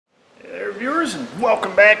viewers, and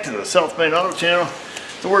welcome back to the South Bend Auto Channel.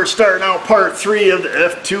 So we're starting out part 3 of the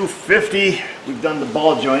F-250. We've done the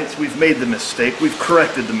ball joints, we've made the mistake, we've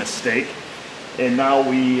corrected the mistake, and now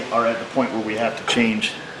we are at the point where we have to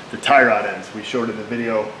change the tie rod ends. We showed in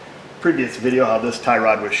the previous video how this tie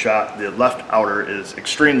rod was shot. The left outer is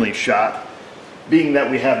extremely shot. Being that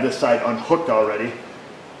we have this side unhooked already,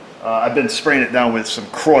 I've been spraying it down with some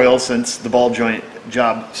Croil since the ball joint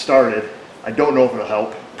job started. I don't know if it'll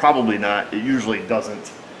help. Probably not. It usually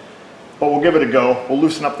doesn't. But we'll give it a go. We'll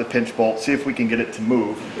loosen up the pinch bolt, see if we can get it to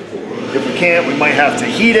move. If we can't, we might have to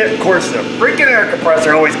heat it. Of course, the freaking air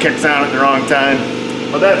compressor always kicks on at the wrong time.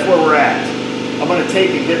 But that's where we're at. I'm going to take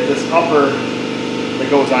and get this upper that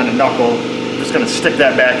goes on the knuckle. I'm just going to stick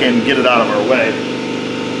that back in and get it out of our way.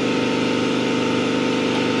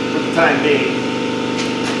 For the time being.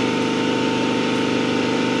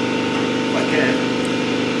 If I can.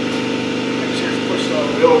 All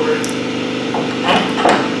the way over.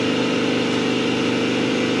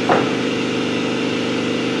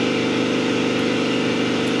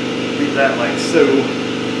 Leave that like so.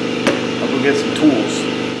 I'll go get some tools.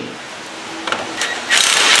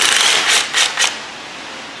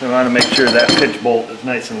 So I want to make sure that pitch bolt is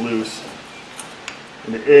nice and loose.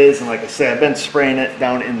 And it is, and like I said, I've been spraying it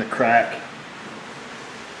down in the crack.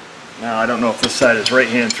 Now I don't know if this side is right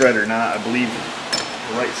hand thread or not. I believe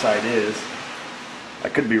the right side is. I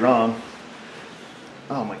could be wrong.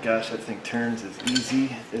 Oh my gosh, that thing turns as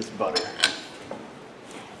easy as butter.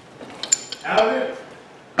 Howdy.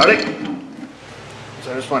 Howdy.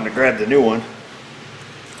 So I just wanted to grab the new one.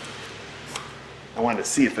 I wanted to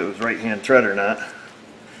see if it was right hand thread or not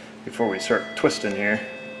before we start twisting here.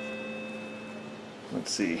 Let's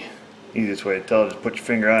see. Easiest way to tell is just put your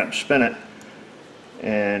finger out and spin it.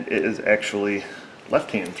 And it is actually left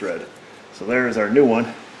hand thread. So there's our new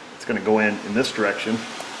one. It's going to go in this direction.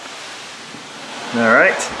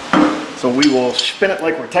 Alright, so we will spin it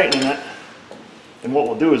like we're tightening it, and what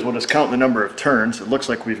we'll do is we'll just count the number of turns. It looks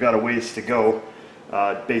like we've got a ways to go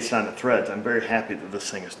based on the threads. I'm very happy that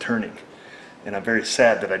this thing is turning, and I'm very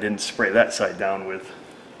sad that I didn't spray that side down with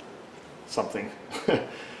something.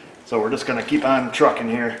 So we're just going to keep on trucking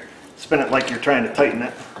here. Spin it like you're trying to tighten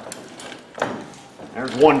it.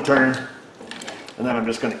 There's one turn, and then I'm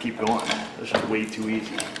just going to keep going. This is way too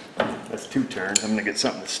easy. That's 2 turns. I'm going to get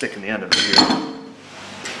something to stick in the end of it here.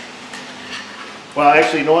 Well,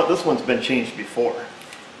 actually, you know what? This one's been changed before.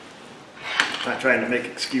 I'm not trying to make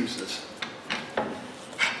excuses.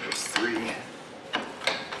 There's 3.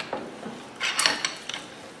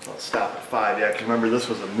 I'll stop at 5. Yeah, because remember, this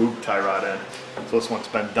was a Moog tie rod end. So this one's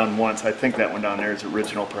been done once. I think that one down there is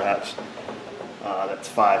original, perhaps. That's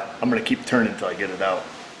 5. I'm going to keep turning until I get it out.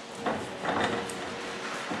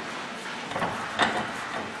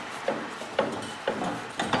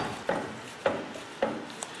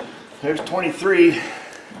 There's 23,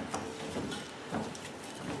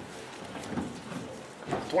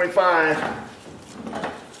 25,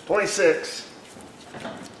 26,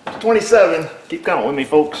 27, keep counting with me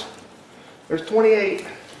folks, there's 28,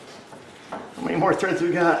 how many more threads we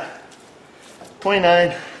got,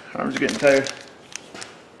 29, arms are getting tired,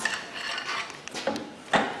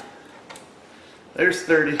 there's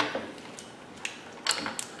 30,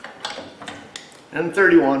 and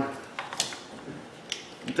 31.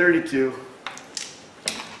 32,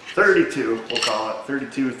 32, we'll call it,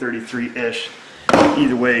 32, 33-ish.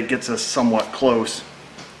 Either way, it gets us somewhat close.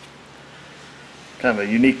 Kind of a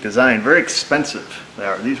unique design, very expensive. They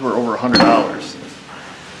are. These were over $100.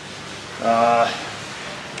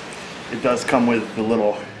 It does come with the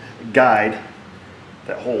little guide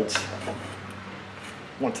that holds.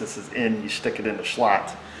 Once this is in, you stick it in the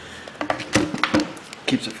slot.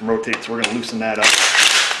 Keeps it from rotating, so we're going to loosen that up.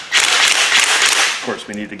 Of course,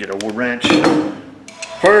 we need to get a wrench.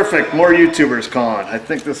 Perfect, more YouTubers calling. I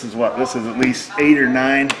think this is what? This is at least 8 or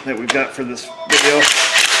 9 that we've got for this video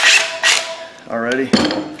already.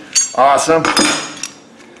 Awesome. I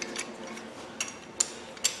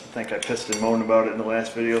think I pissed and moaned about it in the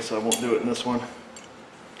last video, so I won't do it in this one.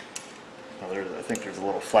 Now I think there's a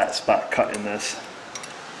little flat spot cut in this.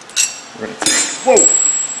 We're going to take, whoa!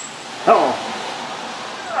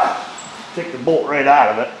 Take the bolt right out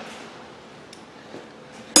of it.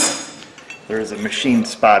 There is a machine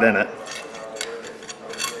spot in it.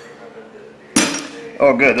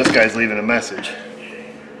 Oh good, this guy's leaving a message.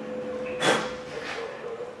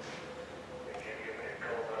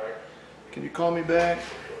 Can you call me back?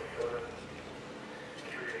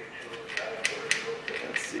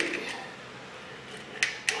 Let's see.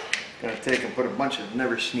 Gotta take and put a bunch of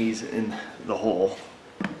never sneeze in the hole.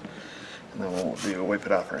 And then what we'll do, wipe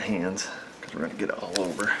it off our hands, because we're going to get it all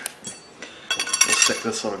over. stick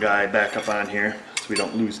this little guy back up on here so we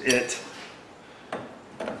don't lose it.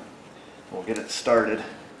 We'll get it started,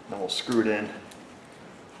 then we'll screw it in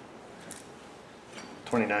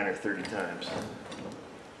 29 or 30 times.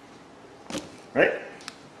 Right?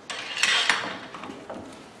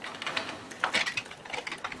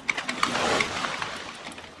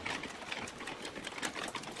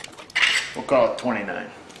 We'll call it 29.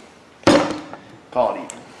 Call it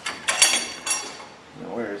even.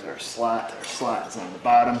 Now where's our slot? Our slot is on the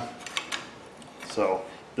bottom. So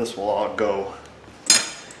this will all go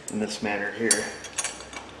in this manner here.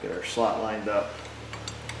 Get our slot lined up.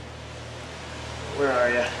 Where are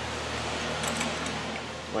you?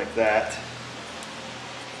 Like that.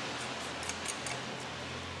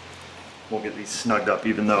 We'll get these snugged up,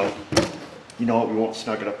 even though, you know what, we won't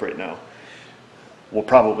snug it up right now. We'll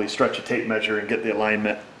probably stretch a tape measure and get the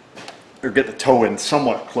alignment, or get the toe in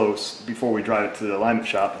somewhat close before we drive it to the alignment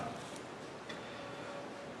shop.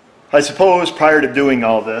 I suppose prior to doing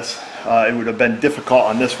all this, it would have been difficult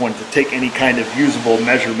on this one to take any kind of usable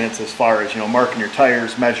measurements as far as, you know, marking your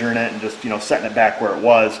tires, measuring it, and just, you know, setting it back where it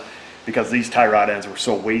was, because these tie rod ends were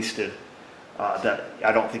so wasted that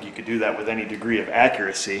I don't think you could do that with any degree of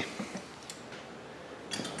accuracy.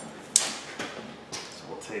 So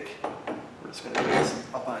we'll take, we're just going to get this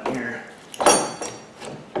up on here.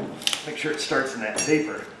 Make sure it starts in that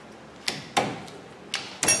taper.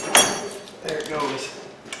 There it goes.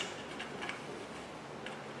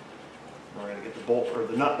 We're going to get the bolt or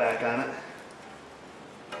the nut back on it.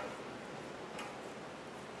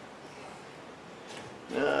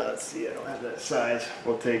 Let's see, I don't have that size.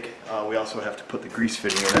 We'll take, we also have to put the grease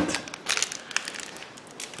fitting in it,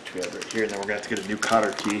 which we have right here, and then we're going to have to get a new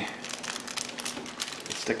cotter key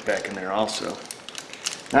to stick back in there also.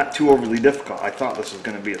 Not too overly difficult. I thought this was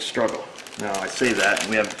going to be a struggle. Now I say that, and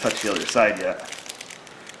we haven't touched the other side yet.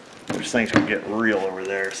 There's things can get real over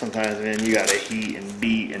there. Sometimes, man, you got to heat and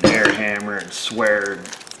beat and air hammer and swear and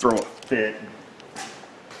throw a fit.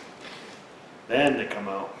 Then they come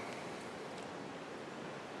out.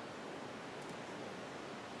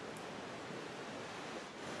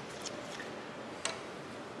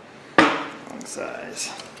 Wrong size.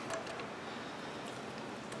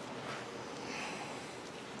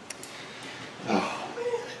 Oh man,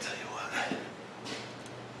 I tell you what.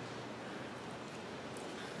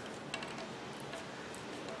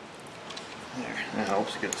 There, that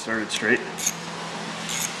helps get it started straight.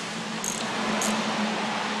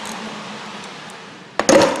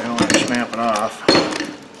 I don't want to snap it off.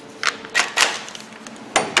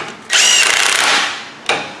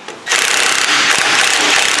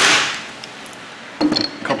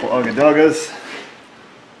 A couple ugga-duggas.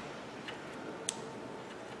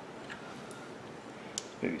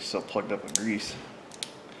 Maybe still plugged up with grease.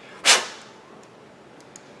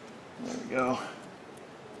 There we go.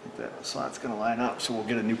 I think that slot's going to line up, so we'll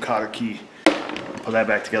get a new cotter key. Put that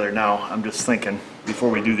back together now. I'm just thinking, before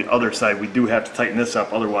we do the other side, we do have to tighten this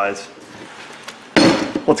up, otherwise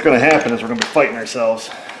what's going to happen is we're going to be fighting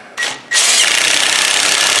ourselves.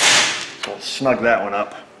 So we'll snug that one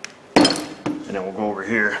up, and then we'll go over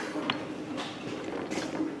here.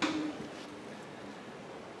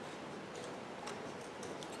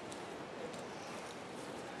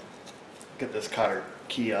 Get this cotter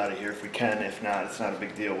key out of here if we can. If not, it's not a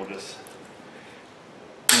big deal. We'll just,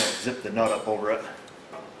 you know, zip the nut up over it.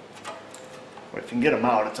 But if you can get them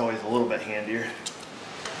out, it's always a little bit handier.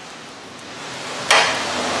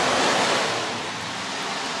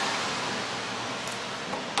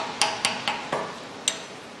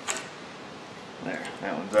 There,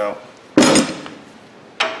 that one's out.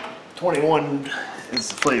 21 is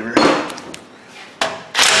the flavor.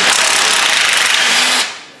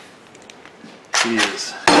 He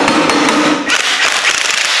is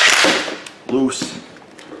loose,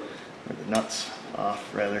 or the nuts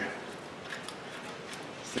off rather.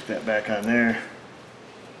 Stick that back on there.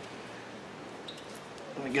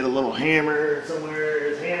 Let me get a little hammer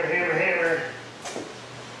somewhere. Hammer, hammer, hammer.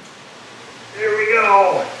 There we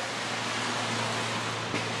go.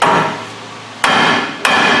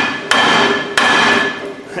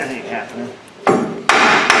 That ain't happening.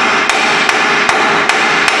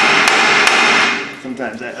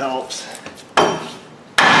 Sometimes that helps.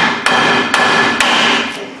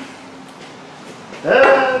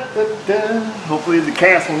 Hopefully the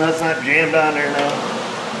castle nut's not jammed on there now.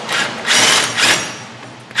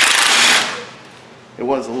 It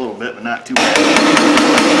was a little bit, but not too bad.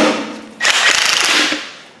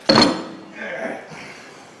 Alright.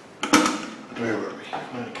 Where were we?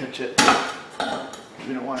 I'm going to catch it.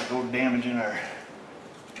 We don't want to go damaging our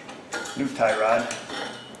new tie rod.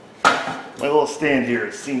 My little stand here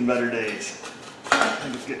has seen better days. I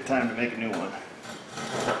think it's getting time to make a new one.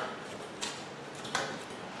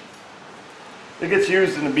 It gets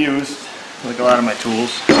used and abused, like a lot of my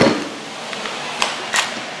tools.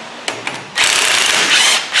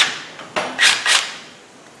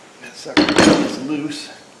 That sucker is loose.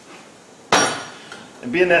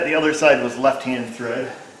 And being that the other side was left-hand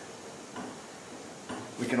thread,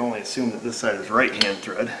 we can only assume that this side is right-hand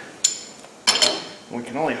thread. And we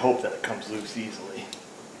can only hope that it comes loose easily.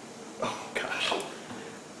 Oh gosh,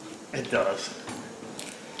 it does.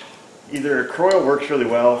 Either Croyle works really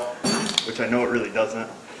well, which I know it really doesn't,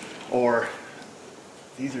 or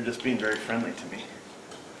these are just being very friendly to me.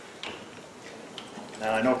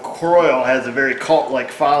 Now I know Croyle has a very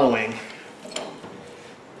cult-like following,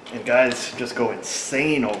 and guys just go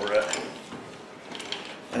insane over it.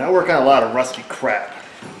 And I work on a lot of rusty crap,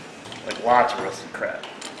 like lots of rusty crap.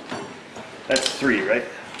 That's 3, right?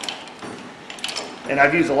 And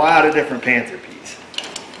I've used a lot of different Panther Ps.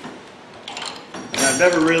 And I've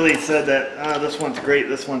never really said that, this one's great,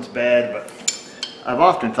 this one's bad, but I've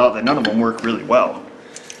often thought that none of them work really well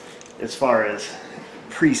as far as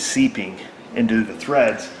pre-seeping into the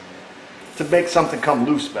threads to make something come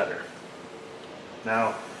loose better.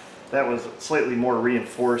 Now, that was slightly more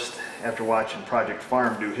reinforced after watching Project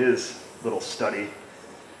Farm do his little study,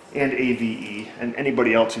 and AVE, and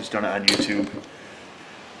anybody else who's done it on YouTube.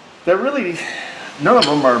 That really, none of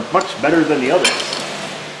them are much better than the others.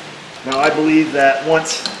 Now I believe that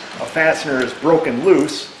once a fastener is broken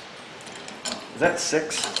loose, is that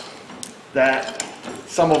 6? That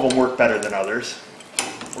some of them work better than others.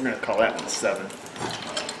 We're going to call that one 7.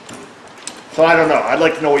 So I don't know. I'd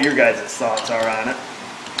like to know what your guys' thoughts are on it.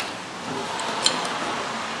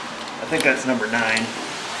 I think that's number 9.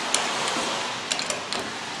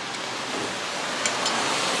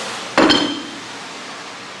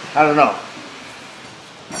 I don't know.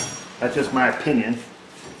 That's just my opinion.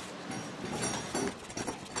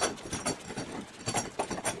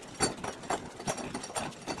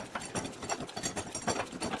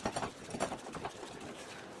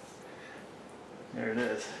 There it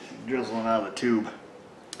is, drizzling out of the tube.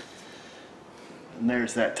 And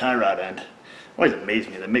there's that tie rod end. It always amazed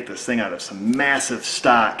me. They make this thing out of some massive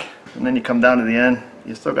stock, and then you come down to the end,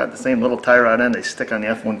 you still got the same little tie rod end they stick on the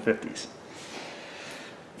F-150s.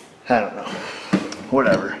 I don't know.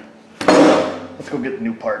 Whatever. Let's go get the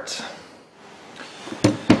new parts.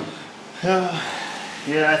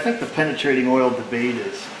 Yeah, I think the penetrating oil debate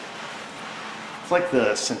is, it's like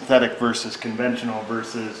the synthetic versus conventional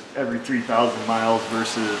versus every 3,000 miles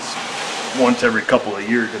versus once every couple of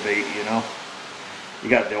year debate, you know? You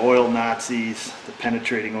got the oil Nazis, the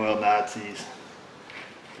penetrating oil Nazis,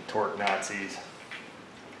 the torque Nazis.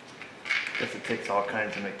 Guess it takes all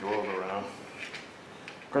kinds to make the world go round.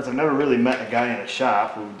 Of course, I've never really met a guy in a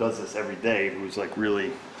shop who does this every day, who's like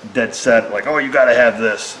really dead set, like, oh, you gotta have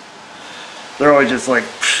this. They're always just like,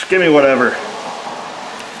 give me whatever.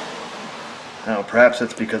 Now, perhaps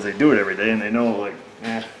that's because they do it every day and they know, like,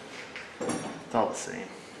 it's all the same.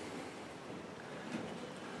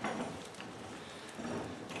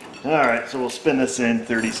 Alright, so we'll spin this in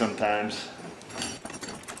 30 sometimes.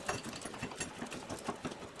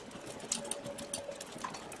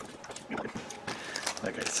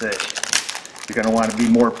 Like I say, you're going to want to be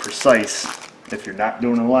more precise if you're not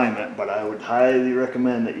doing alignment, but I would highly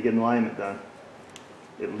recommend that you get an alignment done.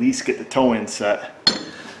 At least get the toe-in set.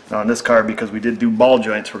 Now on this car, because we did do ball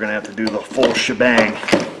joints, we're going to have to do the full shebang.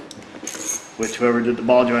 Which whoever did the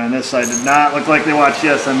ball joint on this side did not look like they watched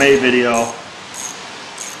the SMA video.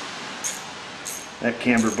 That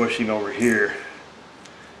camber bushing over here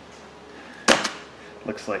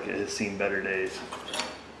looks like it has seen better days.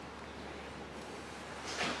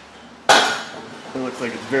 It looks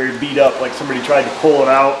like it's very beat up, like somebody tried to pull it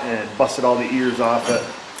out and busted all the ears off it.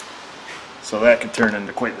 So that could turn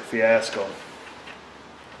into quite the fiasco.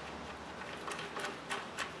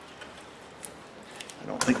 I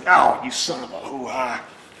don't think, ow, you son of a hoo-ha.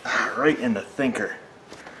 Right in the thinker.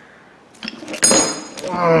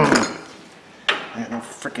 I got no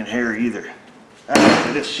freaking hair either.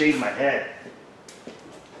 I just shaved my head.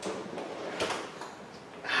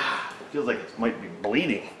 Feels like it might be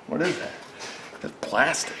bleeding. What is that? That's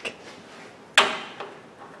plastic.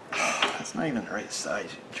 That's not even the right size,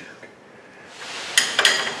 you jerk.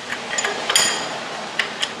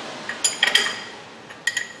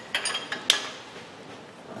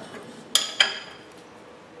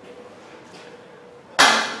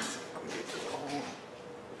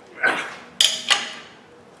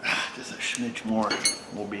 Just a smidge more,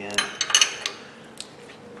 we'll be in.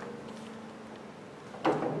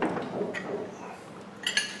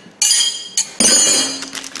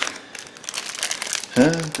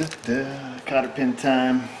 Cotter pin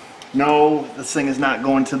time. No, this thing is not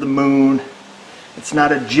going to the moon. It's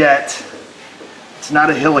not a jet. It's not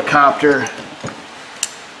a helicopter.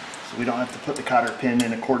 So we don't have to put the cotter pin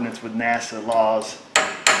in accordance with NASA laws.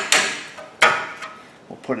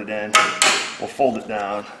 We'll put it in. We'll fold it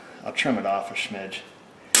down. I'll trim it off a smidge.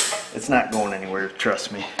 It's not going anywhere,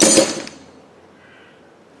 trust me.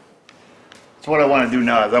 So what I want to do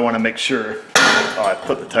now is I want to make sure, oh, I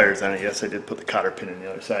put the tires on it. Yes, I did put the cotter pin in the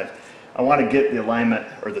other side. I want to get the alignment,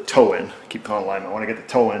 or the toe in. I keep calling alignment. I want to get the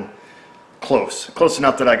toe in close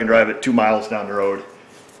enough that I can drive it 2 miles down the road.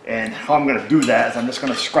 And how I'm going to do that is I'm just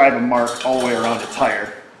going to scribe a mark all the way around the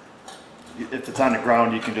tire. If it's on the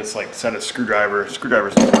ground, you can just like set a screwdriver.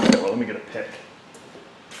 Screwdriver's not working well. Let me get a pick.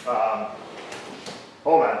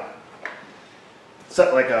 Hold on.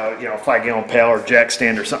 Set like a 5-gallon pail or jack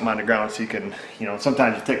stand or something on the ground, so you can,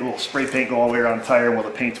 sometimes you take a little spray paint, go all the way around the tire while the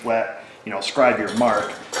paint's wet, scribe your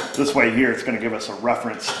mark. This way here, it's going to give us a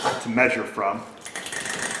reference to measure from.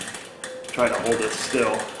 Try to hold it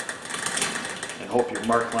still and hope your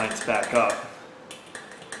mark lines back up.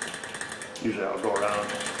 Usually I'll go around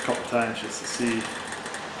a couple times just to see,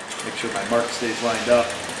 make sure my mark stays lined up,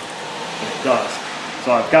 and it does.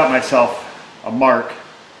 So I've got myself a mark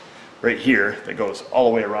right here that goes all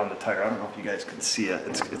the way around the tire. I don't know if you guys can see it.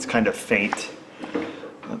 It's kind of faint.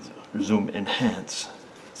 Let's zoom enhance.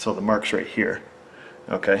 So the mark's right here.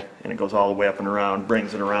 Okay, and it goes all the way up and around,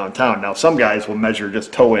 brings it around town. Now some guys will measure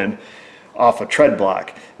just toe in off a tread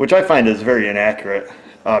block, which I find is very inaccurate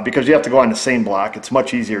because you have to go on the same block. It's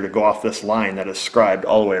much easier to go off this line that is scribed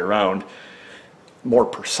all the way around more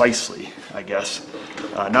precisely, I guess.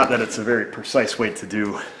 Not that it's a very precise way to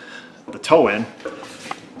do the toe in,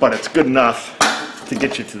 but it's good enough to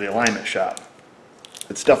get you to the alignment shop.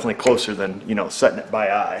 It's definitely closer than, setting it by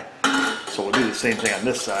eye. So we'll do the same thing on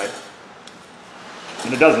this side.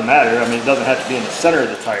 And it doesn't matter, it doesn't have to be in the center of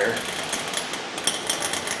the tire.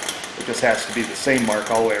 It just has to be the same mark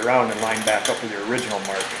all the way around and line back up with your original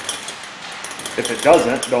mark. If it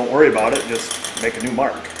doesn't, don't worry about it, just make a new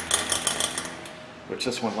mark. Which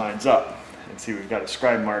this one lines up. And see, we've got a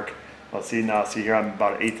scribe mark. Well, see here I'm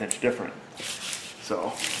about an 1/8 inch different. So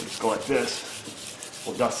we'll just go like this.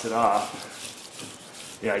 We'll dust it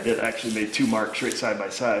off. Yeah, I did actually make 2 marks right side by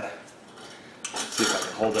side. Let's see if I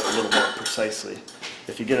can hold it a little more precisely.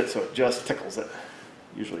 If you get it so it just tickles it,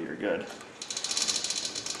 usually you're good.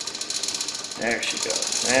 There she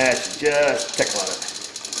goes. There she just tickling it.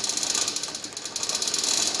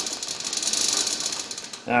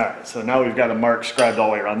 Alright, so now we've got a mark scribed all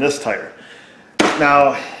the way around this tire.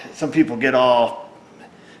 Now, some people get all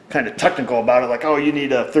kind of technical about it, like, oh, you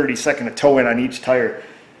need a 30-second of toe in on each tire.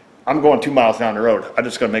 I'm going 2 miles down the road. I'm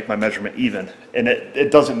just going to make my measurement even. And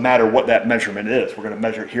it doesn't matter what that measurement is. We're going to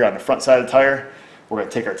measure it here on the front side of the tire. We're going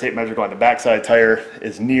to take our tape measure, go on the back side of the tire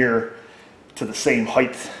as near to the same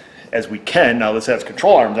height as we can. Now this has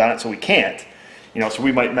control arms on it, so we can't. So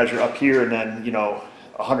we might measure up here and then,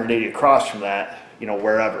 180 across from that,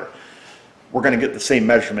 wherever. We're going to get the same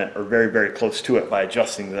measurement or very, very close to it by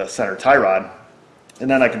adjusting the center tie rod. And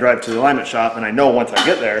then I can drive to the alignment shop, and I know once I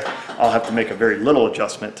get there, I'll have to make a very little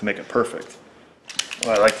adjustment to make it perfect.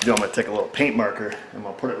 What I like to do, I'm going to take a little paint marker, and I'm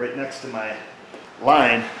going to put it right next to my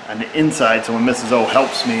line on the inside, so when Mrs. O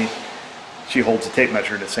helps me, she holds the tape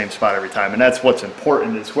measure in the same spot every time. And that's what's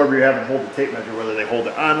important, is whoever you're having hold the tape measure, whether they hold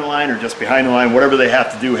it on the line or just behind the line, whatever they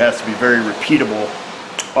have to do has to be very repeatable.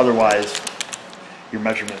 Otherwise, your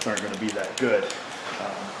measurements aren't going to be that good.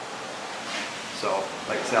 So,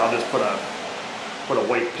 like I said, I'll just put a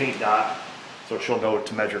white paint dot so she'll know what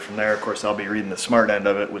to measure from there. Of course, I'll be reading the smart end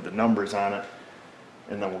of it with the numbers on it,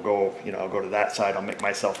 and then we'll go, I'll go to that side. I'll make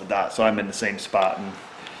myself a dot so I'm in the same spot. And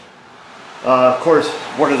of course,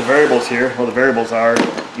 what are the variables here? Well, the variables are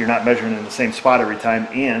you're not measuring in the same spot every time,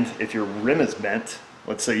 and if your rim is bent,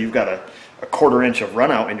 let's say you've got a 1/4 inch of run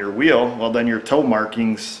out in your wheel, well then your toe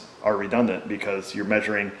markings are redundant because you're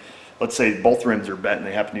measuring, let's say both rims are bent and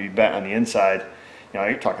they happen to be bent on the inside.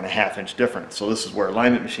 You're talking a 1/2 inch difference. So this is where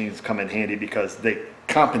alignment machines come in handy because they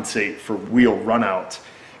compensate for wheel runouts,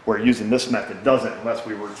 where using this method doesn't, unless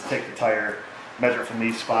we were to take the tire, measure from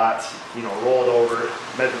these spots, roll it over,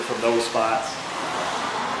 measure from those spots.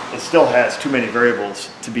 It still has too many variables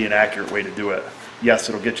to be an accurate way to do it. Yes,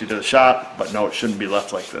 it'll get you to the shop, but no, it shouldn't be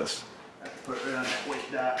left like this. I have to put it right on that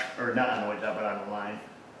white dot, or not on the white dot, but on the line.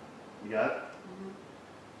 You got it? Mm-hmm.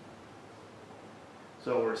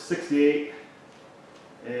 So we're 68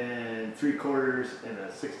 and 3/4 and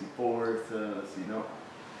a 64th. Let's see, no.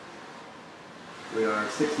 We are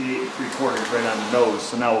 68 and 3/4 right on the nose,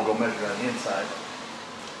 so now we'll go measure on the inside.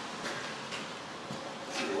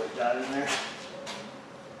 See the white dot in there?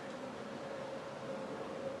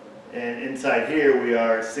 And inside here we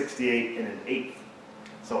are 68 1/8.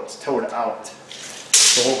 So it's towed out.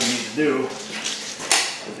 So what we need to do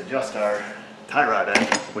is adjust our tie rod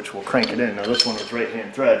end, which will crank it in. Now this one was right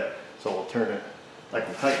hand thread, so we'll turn it like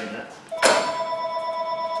we're tightening it.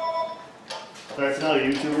 So that's another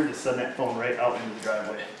YouTuber, just send that phone right out into the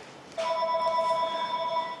driveway.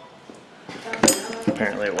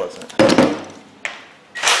 Apparently it wasn't. So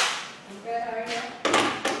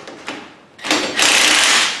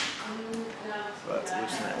let's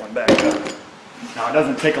loosen that one back up. Now it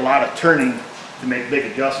doesn't take a lot of turning to make big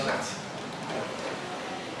adjustments.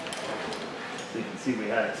 So you can see we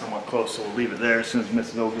had it somewhat close, so we'll leave it there. As soon as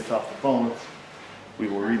Mrs. O gets off the phone, we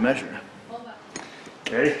will remeasure.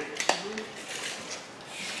 Ready?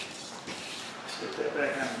 Stick that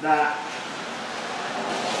back on the dot.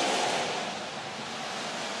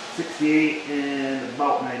 68 and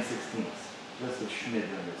about 9/16. That's a schmid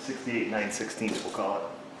number. 68 9/16 we'll call it.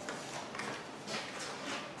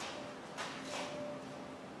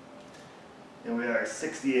 And we are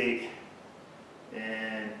 68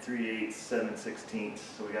 and 3/8 7/16.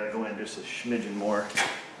 So we got to go in just a smidgen more.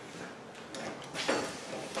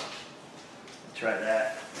 Try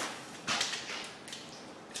that.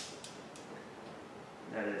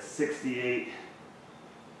 That is 68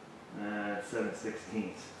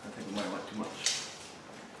 7/16. I think we might have went too much.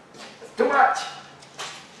 That's too much!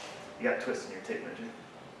 You got to twist in your tape measure. Can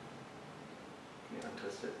you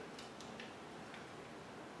untwist it?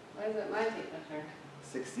 What is it, my tape measure?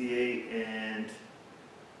 68 and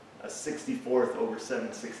a 64th over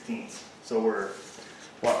 7/16. So we're,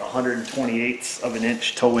 what, 128ths of an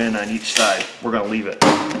inch toe in on each side. We're going to leave it.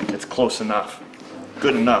 It's close enough.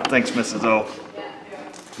 Good enough. Thanks, Mrs. O.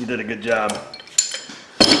 You did a good job.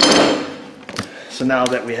 So now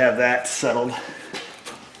that we have that settled,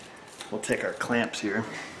 we'll take our clamps here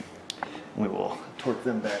and we will torque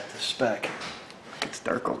them back to spec. It's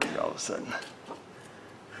dark over here all of a sudden.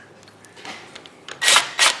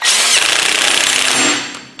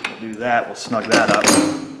 We'll do that, we'll snug that up.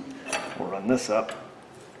 We'll run this up.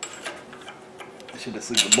 I should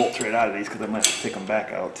just leave the bolts right out of these because I might have to take them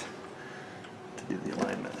back out to do the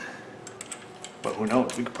alignment. But who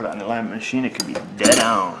knows, we could put it on the alignment machine, it could be dead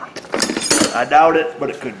on. I doubt it, but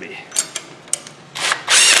it could be.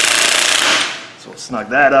 So we'll snug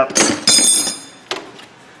that up.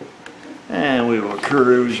 And we will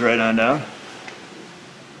cruise right on down.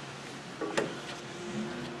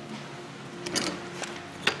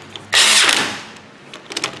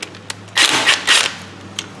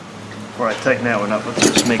 Before I tighten that one up, let's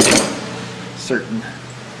just make certain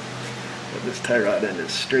that this tie rod end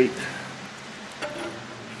is straight.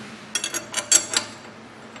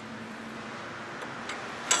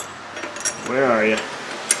 Where are you?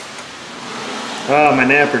 Oh, my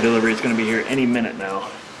napper delivery is going to be here any minute now.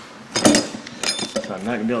 So I'm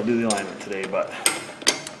not going to be able to do the alignment today, but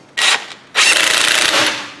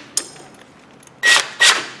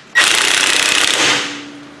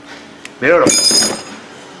beautiful.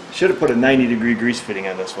 Should have put a 90-degree grease fitting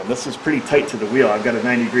on this one. This is pretty tight to the wheel. I've got a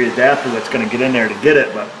 90-degree adapter that's going to get in there to get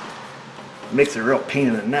it, but it makes it a real pain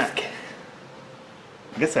in the neck.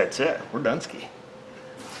 I guess that's it. We're done ski.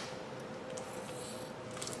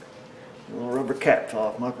 A little rubber cap fell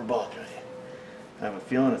off my upper ball joint. I have a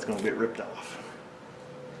feeling it's going to get ripped off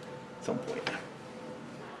at some point.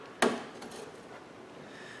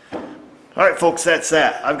 Alright folks, that's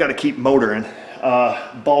that. I've got to keep motoring.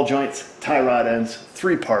 Ball joints, tie rod ends,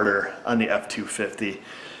 3-parter on the F-250.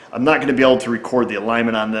 I'm not going to be able to record the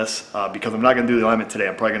alignment on this because I'm not going to do the alignment today.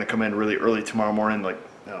 I'm probably going to come in really early tomorrow morning, like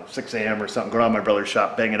 6 a.m. or something, go down to my brother's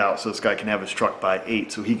shop, bang it out so this guy can have his truck by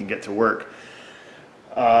 8 so he can get to work.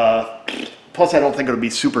 Plus I don't think it'll be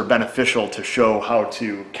super beneficial to show how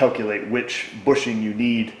to calculate which bushing you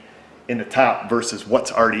need in the top versus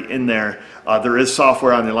what's already in there. There is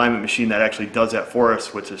software on the alignment machine that actually does that for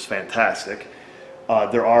us, which is fantastic.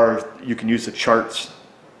 You can use the charts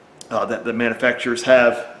that the manufacturers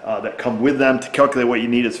have that come with them to calculate what you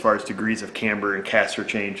need as far as degrees of camber and caster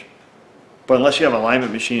change. But unless you have an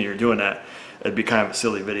alignment machine and you're doing that, it'd be kind of a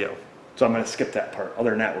silly video. So I'm going to skip that part. Other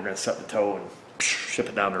than that, we're going to set the toe and ship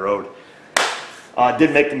it down the road.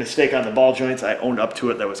 Did make the mistake on the ball joints. I owned up to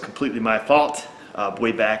it. That was completely my fault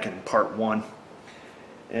way back in part 1.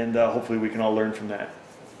 And hopefully we can all learn from that.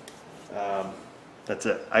 That's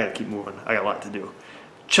it. I got to keep moving. I got a lot to do.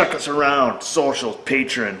 Check us around. Socials,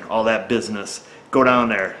 Patreon, all that business. Go down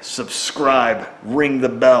there. Subscribe. Ring the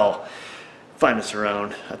bell. Find us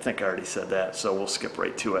around. I think I already said that, so we'll skip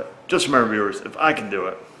right to it. Just remember, viewers, if I can do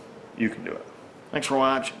it, you can do it. Thanks for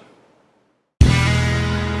watching.